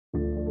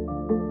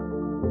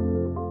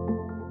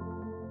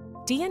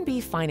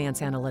D&B Finance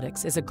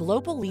Analytics is a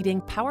global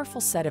leading powerful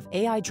set of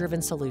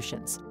AI-driven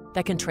solutions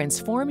that can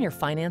transform your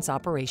finance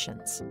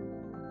operations.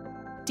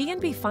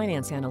 D&B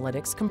Finance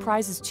Analytics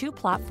comprises two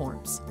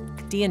platforms,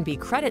 D&B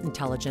Credit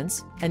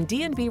Intelligence and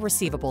D&B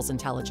Receivables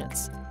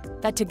Intelligence,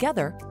 that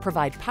together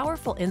provide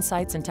powerful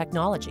insights and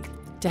technology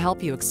to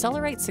help you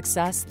accelerate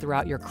success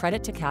throughout your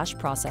credit-to-cash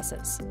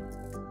processes.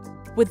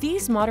 With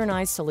these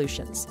modernized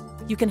solutions,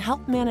 you can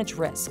help manage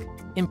risk,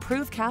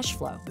 improve cash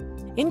flow,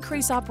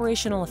 increase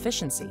operational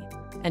efficiency,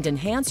 and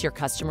enhance your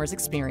customers'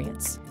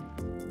 experience.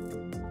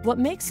 What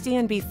makes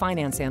D&B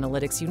Finance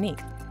Analytics unique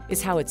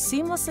is how it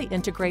seamlessly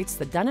integrates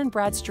the Dun &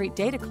 Bradstreet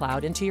data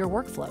cloud into your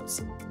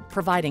workflows,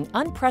 providing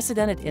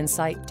unprecedented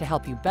insight to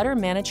help you better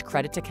manage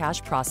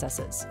credit-to-cash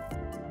processes.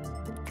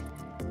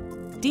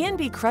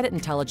 D&B Credit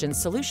Intelligence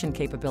solution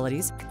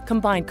capabilities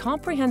combine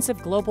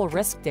comprehensive global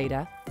risk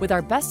data with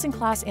our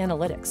best-in-class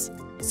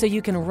analytics, so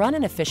you can run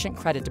an efficient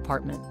credit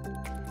department.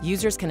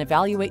 Users can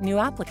evaluate new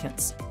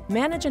applicants,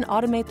 manage and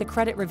automate the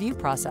credit review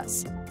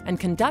process, and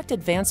conduct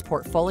advanced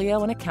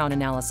portfolio and account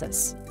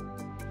analysis.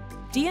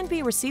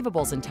 D&B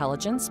Receivables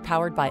Intelligence,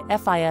 powered by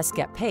FIS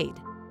Get Paid,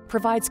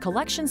 provides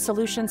collection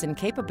solutions and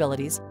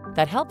capabilities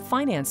that help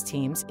finance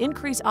teams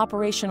increase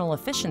operational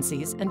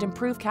efficiencies and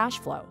improve cash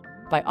flow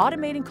by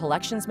automating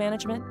collections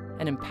management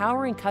and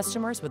empowering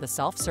customers with a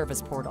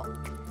self-service portal.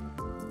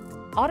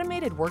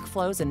 Automated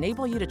workflows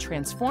enable you to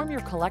transform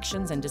your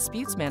collections and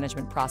disputes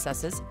management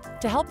processes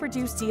to help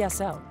reduce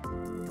DSO.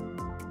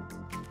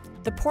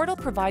 The portal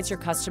provides your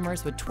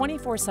customers with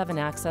 24/7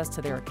 access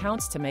to their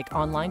accounts to make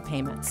online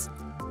payments.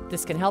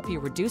 This can help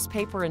you reduce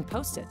paper and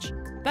postage,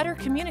 better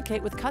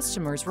communicate with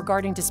customers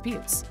regarding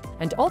disputes,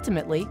 and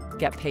ultimately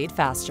get paid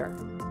faster.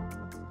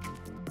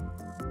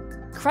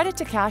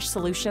 Credit-to-cash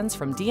solutions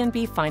from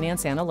D&B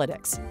Finance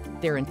Analytics.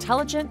 They're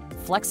intelligent,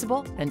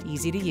 flexible, and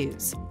easy to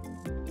use.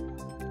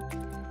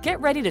 Get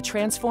ready to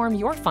transform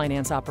your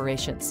finance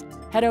operations.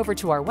 Head over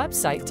to our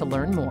website to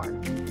learn more.